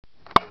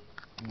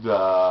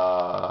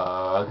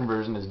the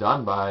conversion is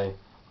done by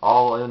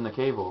all in the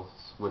cables,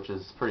 which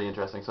is pretty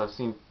interesting. So I've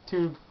seen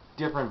two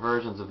different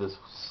versions of this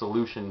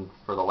solution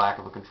for the lack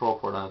of a control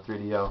port on the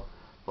 3DO,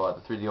 well,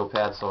 the 3DO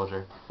Pad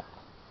Soldier,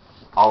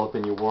 all up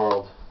in your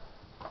world.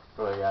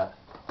 What do I got?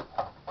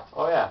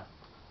 Oh yeah.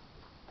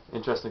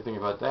 Interesting thing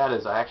about that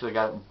is I actually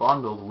got it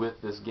bundled with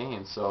this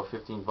game, so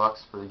 15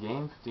 bucks for the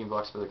game, 15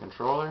 bucks for the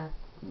controller.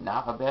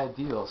 Not a bad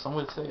deal. Some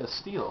would say a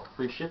steal.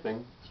 Free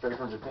shipping straight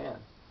from Japan.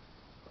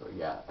 What do we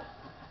got?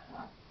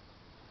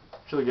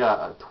 Actually got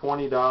a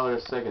 $20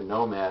 Sega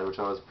Nomad, which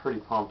I was pretty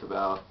pumped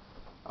about.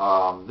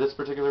 This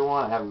particular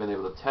one, I haven't been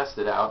able to test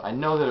it out. I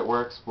know that it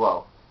works.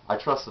 Well, I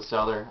trust the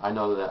seller. I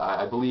know that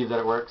I believe that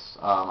it works.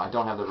 I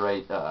don't have the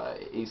right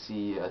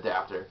AC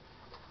adapter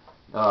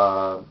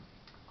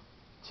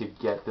to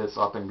get this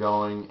up and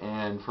going,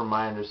 and from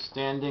my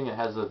understanding it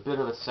has a bit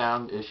of a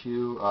sound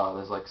issue.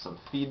 There's like some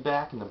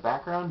feedback in the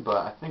background, but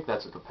I think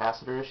that's a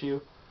capacitor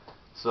issue.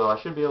 So I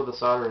should be able to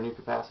solder a new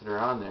capacitor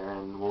on there,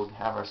 and we'll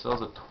have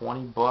ourselves a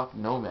 20-buck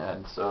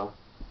Nomad. So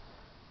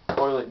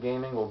toilet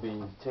gaming will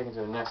be taken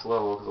to the next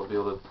level because I'll be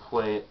able to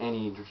play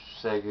any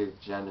Sega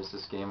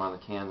Genesis game on the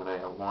can that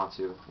I want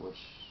to, which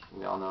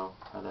we all know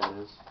how that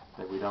is.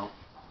 Maybe we don't.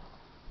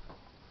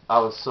 I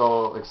was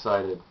so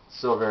excited,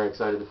 so very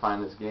excited to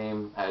find this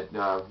game at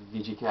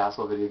VG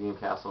Castle, Video Game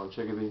Castle in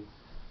Chicopee.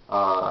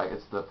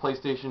 It's the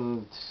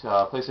PlayStation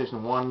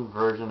 1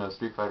 version of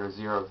Street Fighter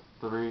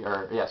 03,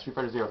 Street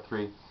Fighter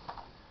 03.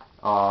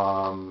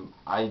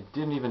 I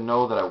didn't even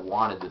know that I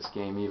wanted this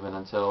game even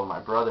until my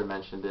brother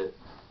mentioned it.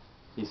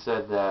 He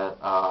said that,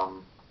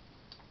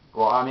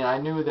 well, I mean, I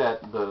knew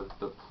that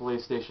the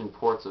PlayStation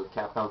ports of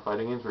Capcom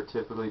fighting games were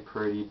typically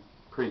pretty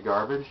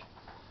garbage.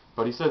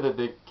 But he said that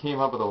they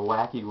came up with a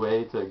wacky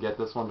way to get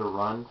this one to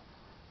run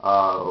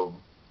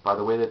by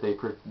the way that they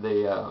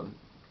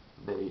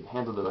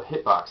handled the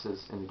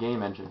hitboxes in the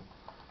game engine.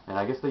 And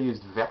I guess they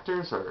used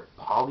vectors or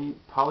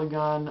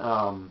polygon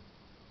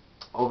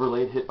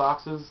overlaid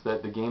hitboxes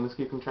that the game is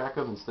keeping track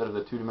of instead of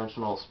the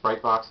two-dimensional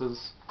sprite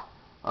boxes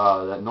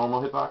that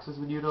normal hitboxes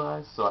would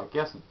utilize. So I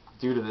guess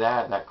due to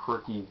that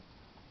quirky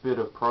bit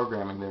of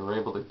programming, they were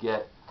able to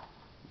get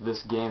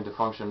this game to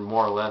function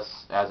more or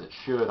less as it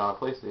should on a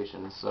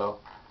PlayStation. So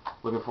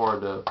looking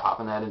forward to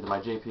popping that into my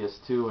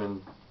JPS2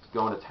 and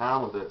going to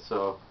town with it.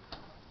 So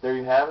there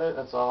you have it.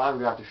 That's all I've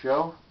got to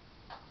show.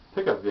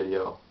 Pickup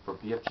video for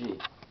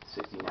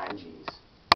BFG69000.